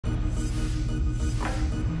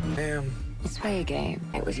Ma'am. Let's play a game.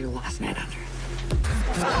 It was your last night under.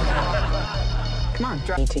 Come on,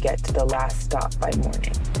 Need to get to the last stop by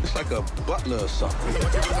morning. It's like a butler or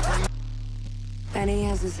something. Benny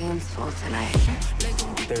has his hands full tonight.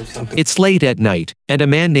 There's something. It's late at night, and a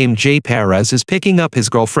man named Jay Perez is picking up his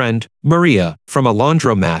girlfriend, Maria, from a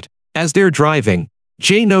laundromat. As they're driving,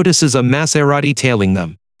 Jay notices a Maserati tailing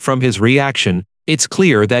them. From his reaction, it's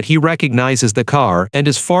clear that he recognizes the car and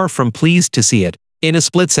is far from pleased to see it. In a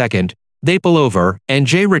split second, they pull over, and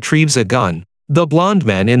Jay retrieves a gun. The blonde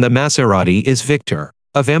man in the Maserati is Victor,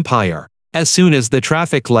 a vampire. As soon as the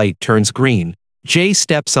traffic light turns green, Jay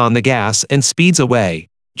steps on the gas and speeds away.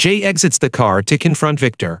 Jay exits the car to confront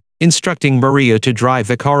Victor, instructing Maria to drive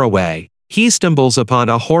the car away. He stumbles upon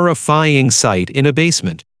a horrifying sight in a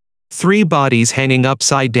basement. 3 bodies hanging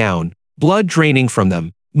upside down, blood draining from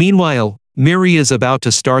them. Meanwhile, Maria is about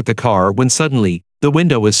to start the car when suddenly, the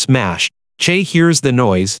window is smashed. Jay hears the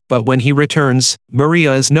noise, but when he returns,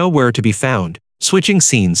 Maria is nowhere to be found. Switching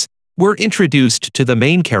scenes, we're introduced to the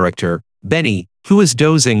main character, Benny, who is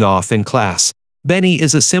dozing off in class. Benny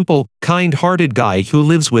is a simple, kind-hearted guy who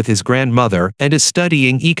lives with his grandmother and is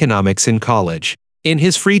studying economics in college. In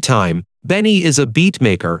his free time, Benny is a beat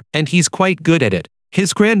maker, and he's quite good at it.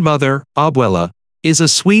 His grandmother, Abuela, is a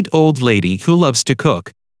sweet old lady who loves to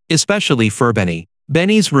cook, especially for Benny.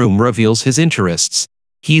 Benny's room reveals his interests.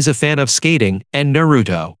 He's a fan of skating and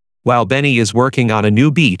Naruto. While Benny is working on a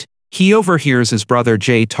new beat, he overhears his brother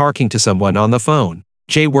Jay talking to someone on the phone.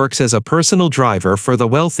 Jay works as a personal driver for the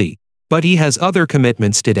wealthy, but he has other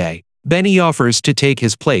commitments today. Benny offers to take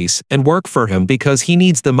his place and work for him because he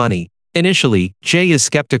needs the money. Initially, Jay is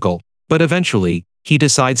skeptical, but eventually, he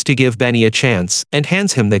decides to give Benny a chance and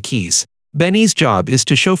hands him the keys. Benny's job is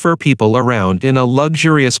to chauffeur people around in a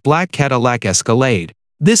luxurious black Cadillac Escalade.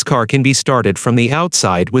 This car can be started from the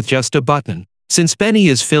outside with just a button. Since Benny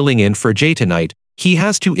is filling in for Jay tonight, he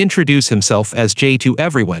has to introduce himself as Jay to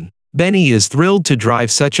everyone. Benny is thrilled to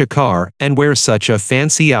drive such a car and wear such a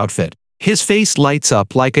fancy outfit. His face lights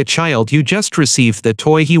up like a child who just received the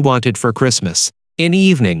toy he wanted for Christmas. In the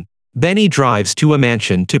evening, Benny drives to a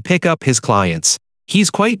mansion to pick up his clients.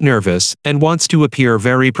 He's quite nervous and wants to appear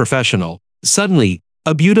very professional. Suddenly,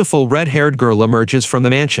 a beautiful red-haired girl emerges from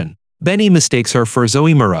the mansion. Benny mistakes her for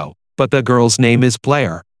Zoe Moreau, but the girl's name is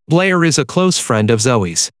Blair. Blair is a close friend of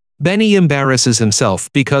Zoe's. Benny embarrasses himself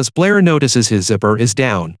because Blair notices his zipper is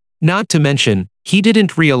down. Not to mention, he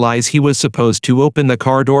didn't realize he was supposed to open the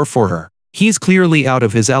car door for her. He's clearly out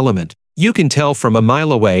of his element. You can tell from a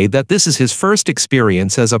mile away that this is his first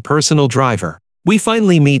experience as a personal driver. We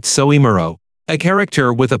finally meet Zoe Moreau, a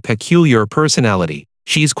character with a peculiar personality.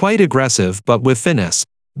 She's quite aggressive but with finesse.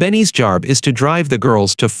 Benny's job is to drive the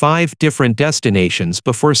girls to 5 different destinations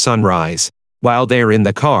before sunrise. While they're in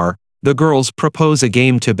the car, the girls propose a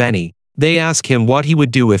game to Benny. They ask him what he would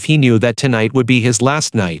do if he knew that tonight would be his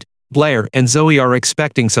last night. Blair and Zoe are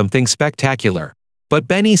expecting something spectacular. But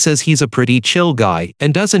Benny says he's a pretty chill guy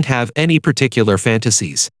and doesn't have any particular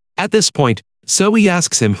fantasies. At this point, Zoe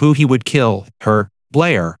asks him who he would kill, her,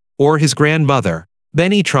 Blair, or his grandmother.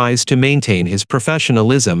 Benny tries to maintain his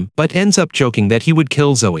professionalism but ends up joking that he would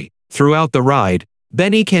kill Zoe. Throughout the ride,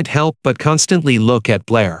 Benny can't help but constantly look at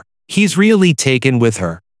Blair. He's really taken with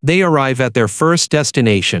her. They arrive at their first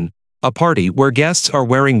destination, a party where guests are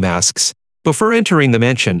wearing masks. Before entering the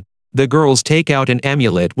mansion, the girls take out an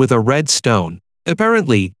amulet with a red stone.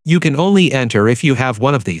 Apparently, you can only enter if you have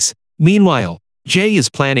one of these. Meanwhile, Jay is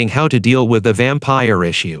planning how to deal with the vampire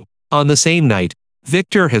issue. On the same night,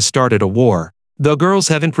 Victor has started a war. The girls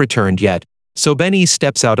haven't returned yet, so Benny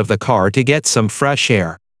steps out of the car to get some fresh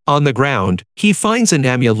air. On the ground, he finds an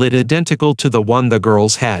amulet identical to the one the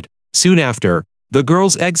girls had. Soon after, the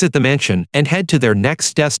girls exit the mansion and head to their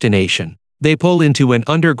next destination. They pull into an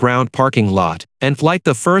underground parking lot, and like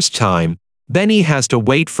the first time, Benny has to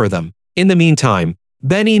wait for them. In the meantime,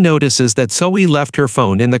 Benny notices that Zoe left her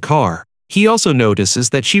phone in the car. He also notices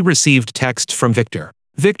that she received texts from Victor.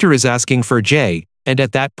 Victor is asking for Jay, and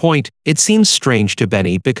at that point, it seems strange to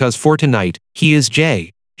Benny because for tonight, he is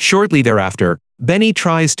Jay. Shortly thereafter, Benny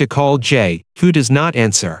tries to call Jay, who does not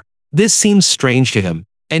answer. This seems strange to him,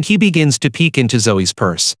 and he begins to peek into Zoe's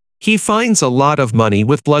purse. He finds a lot of money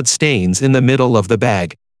with blood stains in the middle of the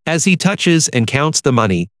bag. As he touches and counts the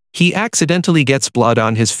money, he accidentally gets blood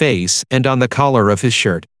on his face and on the collar of his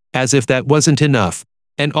shirt. As if that wasn't enough,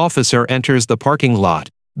 an officer enters the parking lot.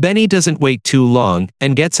 Benny doesn't wait too long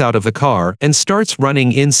and gets out of the car and starts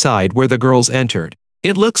running inside where the girls entered.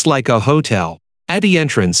 It looks like a hotel. At the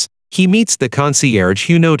entrance, he meets the concierge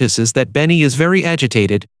who notices that Benny is very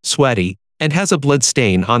agitated, sweaty, and has a blood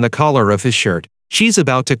stain on the collar of his shirt. She's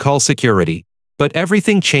about to call security, But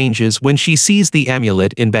everything changes when she sees the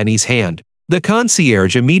amulet in Benny's hand. The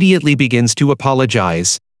concierge immediately begins to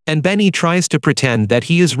apologize, and Benny tries to pretend that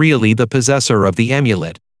he is really the possessor of the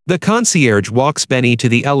amulet. The concierge walks Benny to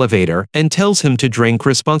the elevator and tells him to drink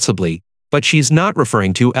responsibly, but she's not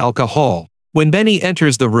referring to alcohol. When Benny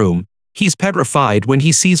enters the room, he's petrified when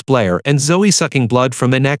he sees Blair and Zoe sucking blood from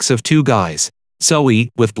the necks of two guys. Zoe,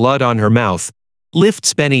 with blood on her mouth,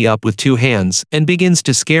 lifts Benny up with two hands and begins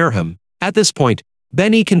to scare him. At this point,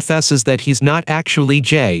 Benny confesses that he's not actually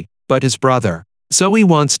Jay, but his brother. Zoe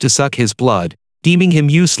wants to suck his blood, deeming him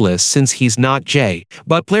useless since he's not Jay,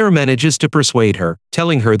 but Blair manages to persuade her,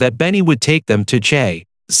 telling her that Benny would take them to Jay.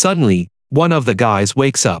 Suddenly, one of the guys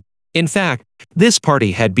wakes up. In fact, this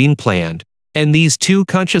party had been planned, and these two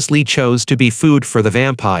consciously chose to be food for the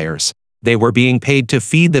vampires. They were being paid to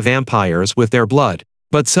feed the vampires with their blood.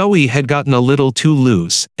 But Zoe had gotten a little too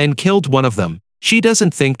loose and killed one of them. She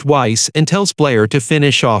doesn't think twice and tells Blair to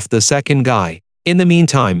finish off the second guy. In the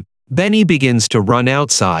meantime, Benny begins to run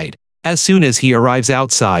outside. As soon as he arrives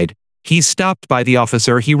outside, he's stopped by the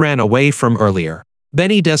officer he ran away from earlier.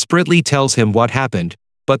 Benny desperately tells him what happened,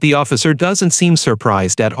 but the officer doesn't seem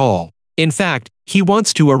surprised at all. In fact, he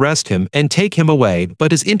wants to arrest him and take him away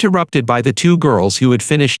but is interrupted by the two girls who had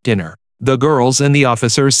finished dinner. The girls and the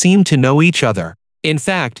officer seem to know each other. In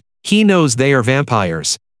fact, he knows they are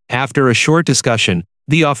vampires. After a short discussion,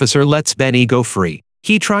 the officer lets Benny go free.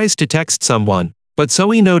 He tries to text someone, but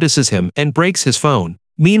Zoe notices him and breaks his phone.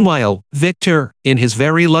 Meanwhile, Victor, in his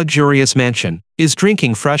very luxurious mansion, is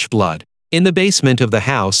drinking fresh blood. In the basement of the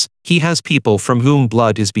house, he has people from whom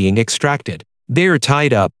blood is being extracted. They are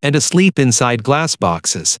tied up and asleep inside glass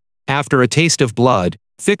boxes. After a taste of blood,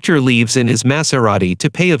 Victor leaves in his Maserati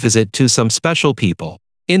to pay a visit to some special people.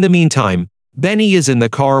 In the meantime, Benny is in the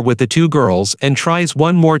car with the two girls and tries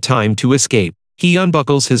one more time to escape. He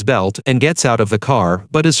unbuckles his belt and gets out of the car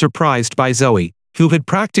but is surprised by Zoe, who had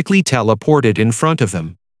practically teleported in front of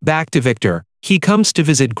him. Back to Victor, he comes to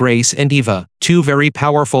visit Grace and Eva, two very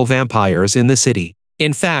powerful vampires in the city.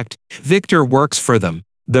 In fact, Victor works for them.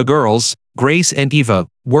 The girls, Grace and Eva,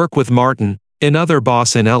 work with Martin, another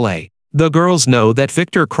boss in LA. The girls know that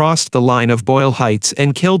Victor crossed the line of Boyle Heights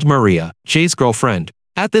and killed Maria, Jay's girlfriend.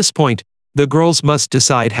 At this point, the girls must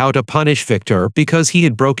decide how to punish Victor because he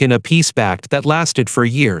had broken a peace pact that lasted for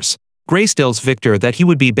years. Grace tells Victor that he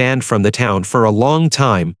would be banned from the town for a long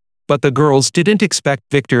time, but the girls didn't expect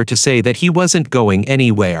Victor to say that he wasn't going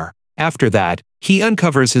anywhere. After that, he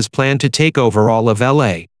uncovers his plan to take over all of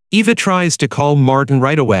LA. Eva tries to call Martin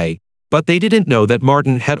right away, but they didn't know that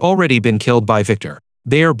Martin had already been killed by Victor.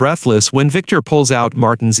 They are breathless when Victor pulls out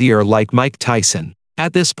Martin's ear like Mike Tyson.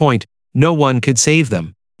 At this point, no one could save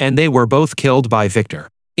them, and they were both killed by Victor.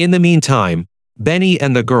 In the meantime, Benny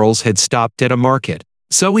and the girls had stopped at a market.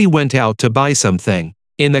 Zoe went out to buy something.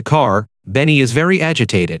 In the car, Benny is very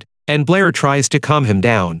agitated, and Blair tries to calm him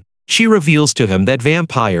down. She reveals to him that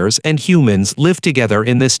vampires and humans live together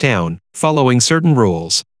in this town, following certain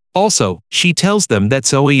rules. Also, she tells them that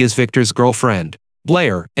Zoe is Victor's girlfriend.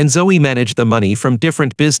 Blair and Zoe manage the money from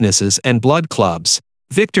different businesses and blood clubs.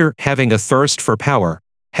 Victor, having a thirst for power,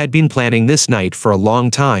 had been planning this night for a long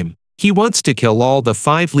time. He wants to kill all the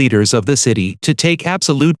 5 leaders of the city to take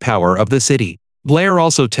absolute power of the city. Blair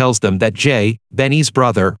also tells them that Jay, Benny's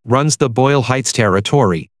brother, runs the Boyle Heights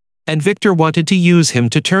territory, and Victor wanted to use him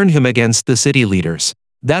to turn him against the city leaders.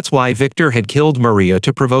 That's why Victor had killed Maria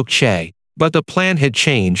to provoke Jay. But the plan had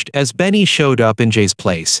changed as Benny showed up in Jay's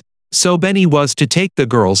place. So Benny was to take the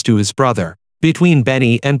girls to his brother. Between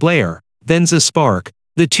Benny and Blair, then's a spark.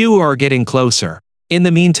 The two are getting closer. In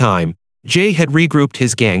the meantime, Jay had regrouped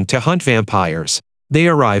his gang to hunt vampires. They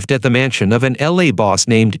arrived at the mansion of an LA boss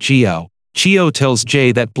named Gio. Gio tells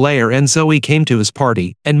Jay that Blair and Zoe came to his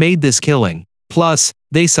party and made this killing. Plus,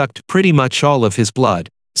 they sucked pretty much all of his blood,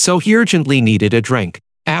 so he urgently needed a drink.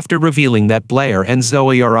 After revealing that Blair and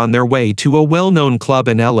Zoe are on their way to a well-known club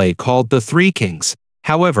in LA called the Three Kings.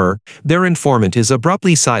 However, their informant is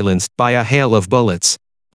abruptly silenced by a hail of bullets.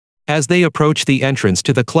 As they approach the entrance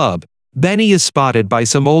to the club, Benny is spotted by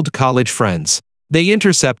some old college friends. They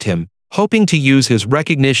intercept him, hoping to use his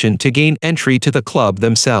recognition to gain entry to the club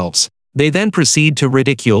themselves. They then proceed to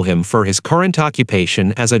ridicule him for his current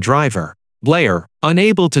occupation as a driver. Blair,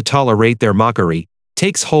 unable to tolerate their mockery,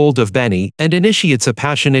 takes hold of Benny and initiates a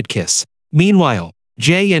passionate kiss. Meanwhile,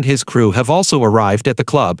 Jay and his crew have also arrived at the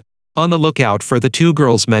club, on the lookout for the two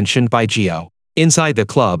girls mentioned by Gio. Inside the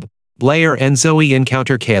club, Blair and Zoe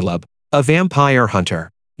encounter Caleb, a vampire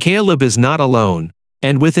hunter. Caleb is not alone,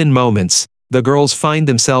 and within moments, the girls find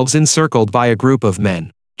themselves encircled by a group of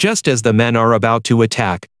men. Just as the men are about to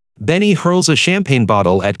attack, Benny hurls a champagne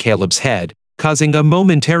bottle at Caleb's head, causing a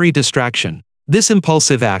momentary distraction. This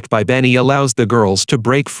impulsive act by Benny allows the girls to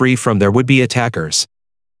break free from their would-be attackers.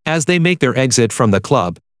 As they make their exit from the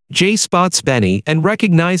club, Jay spots Benny and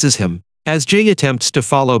recognizes him. As Jay attempts to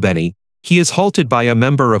follow Benny, he is halted by a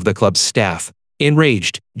member of the club's staff.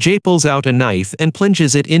 Enraged, Jay pulls out a knife and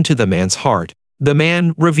plunges it into the man's heart. The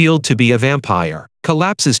man, revealed to be a vampire,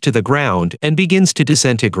 collapses to the ground and begins to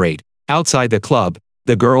disintegrate. Outside the club,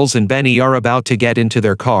 the girls and Benny are about to get into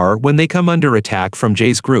their car when they come under attack from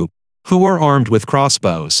Jay's group, who are armed with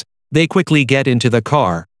crossbows. They quickly get into the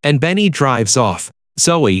car, and Benny drives off.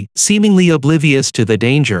 Zoe, seemingly oblivious to the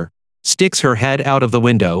danger, sticks her head out of the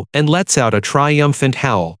window and lets out a triumphant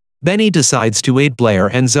howl. Benny decides to aid Blair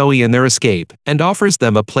and Zoe in their escape and offers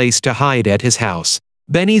them a place to hide at his house.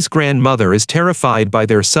 Benny's grandmother is terrified by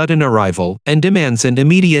their sudden arrival and demands an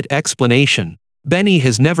immediate explanation. Benny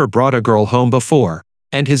has never brought a girl home before,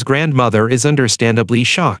 and his grandmother is understandably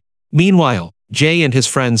shocked. Meanwhile, Jay and his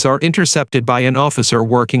friends are intercepted by an officer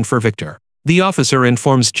working for Victor. The officer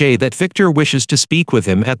informs Jay that Victor wishes to speak with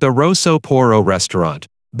him at the Rosso Poro restaurant.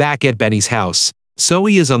 Back at Benny's house,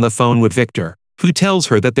 Zoe is on the phone with Victor, who tells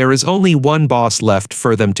her that there is only one boss left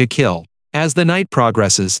for them to kill. As the night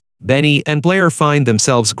progresses, Benny and Blair find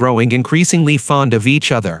themselves growing increasingly fond of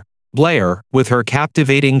each other. Blair, with her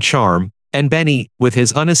captivating charm, and Benny, with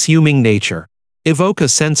his unassuming nature, evoke a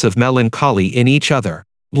sense of melancholy in each other.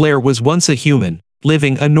 Blair was once a human,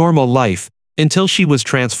 living a normal life, until she was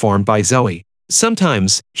transformed by Zoe.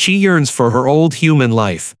 Sometimes, she yearns for her old human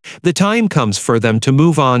life. The time comes for them to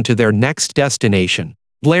move on to their next destination.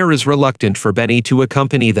 Blair is reluctant for Benny to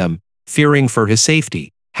accompany them, fearing for his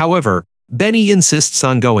safety. However, Benny insists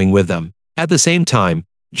on going with them. At the same time,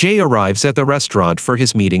 Jay arrives at the restaurant for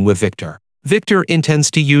his meeting with Victor. Victor intends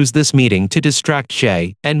to use this meeting to distract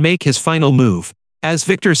Jay and make his final move. As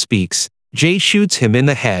Victor speaks, Jay shoots him in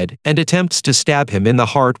the head and attempts to stab him in the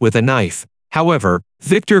heart with a knife. However,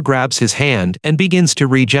 Victor grabs his hand and begins to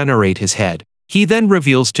regenerate his head. He then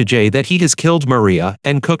reveals to Jay that he has killed Maria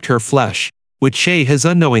and cooked her flesh, which Jay has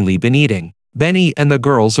unknowingly been eating. Benny and the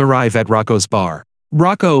girls arrive at Rocco's bar.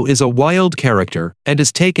 Rocco is a wild character and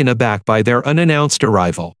is taken aback by their unannounced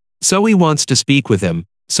arrival. Zoe wants to speak with him,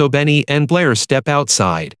 so Benny and Blair step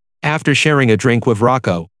outside. After sharing a drink with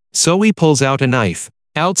Rocco, Zoe pulls out a knife.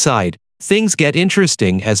 Outside, things get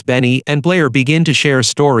interesting as Benny and Blair begin to share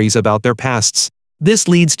stories about their pasts. This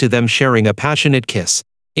leads to them sharing a passionate kiss.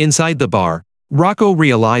 Inside the bar, Rocco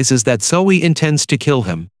realizes that Zoe intends to kill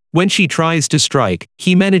him. When she tries to strike,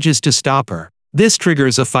 he manages to stop her. This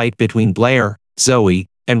triggers a fight between Blair, Zoe,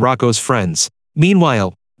 and Rocco's friends.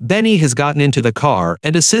 Meanwhile, Benny has gotten into the car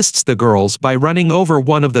and assists the girls by running over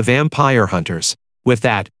one of the vampire hunters. With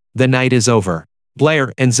that, the night is over.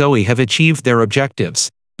 Blair and Zoe have achieved their objectives,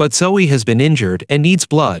 but Zoe has been injured and needs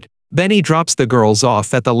blood. Benny drops the girls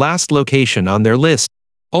off at the last location on their list,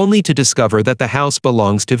 only to discover that the house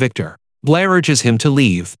belongs to Victor. Blair urges him to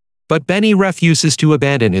leave, but Benny refuses to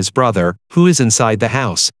abandon his brother, who is inside the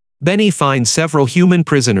house. Benny finds several human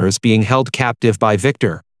prisoners being held captive by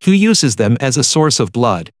Victor, who uses them as a source of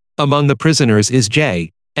blood. Among the prisoners is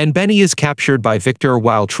Jay, and Benny is captured by Victor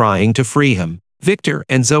while trying to free him. Victor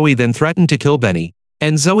and Zoe then threaten to kill Benny,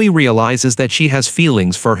 and Zoe realizes that she has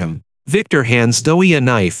feelings for him. Victor hands Zoe a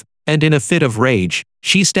knife, and in a fit of rage,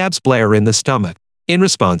 she stabs Blair in the stomach. In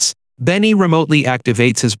response, Benny remotely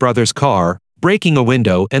activates his brother's car, breaking a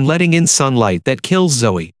window and letting in sunlight that kills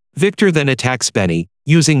Zoe. Victor then attacks Benny,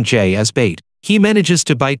 using Jay as bait. He manages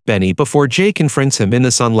to bite Benny before Jay confronts him in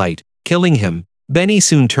the sunlight, killing him. Benny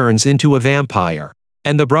soon turns into a vampire,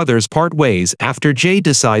 and the brothers part ways after Jay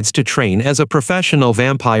decides to train as a professional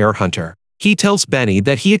vampire hunter. He tells Benny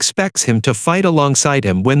that he expects him to fight alongside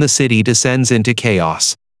him when the city descends into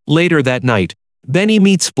chaos. Later that night, Benny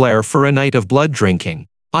meets Blair for a night of blood drinking.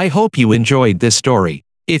 I hope you enjoyed this story.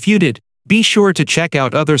 If you did, be sure to check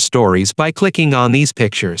out other stories by clicking on these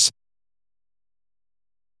pictures.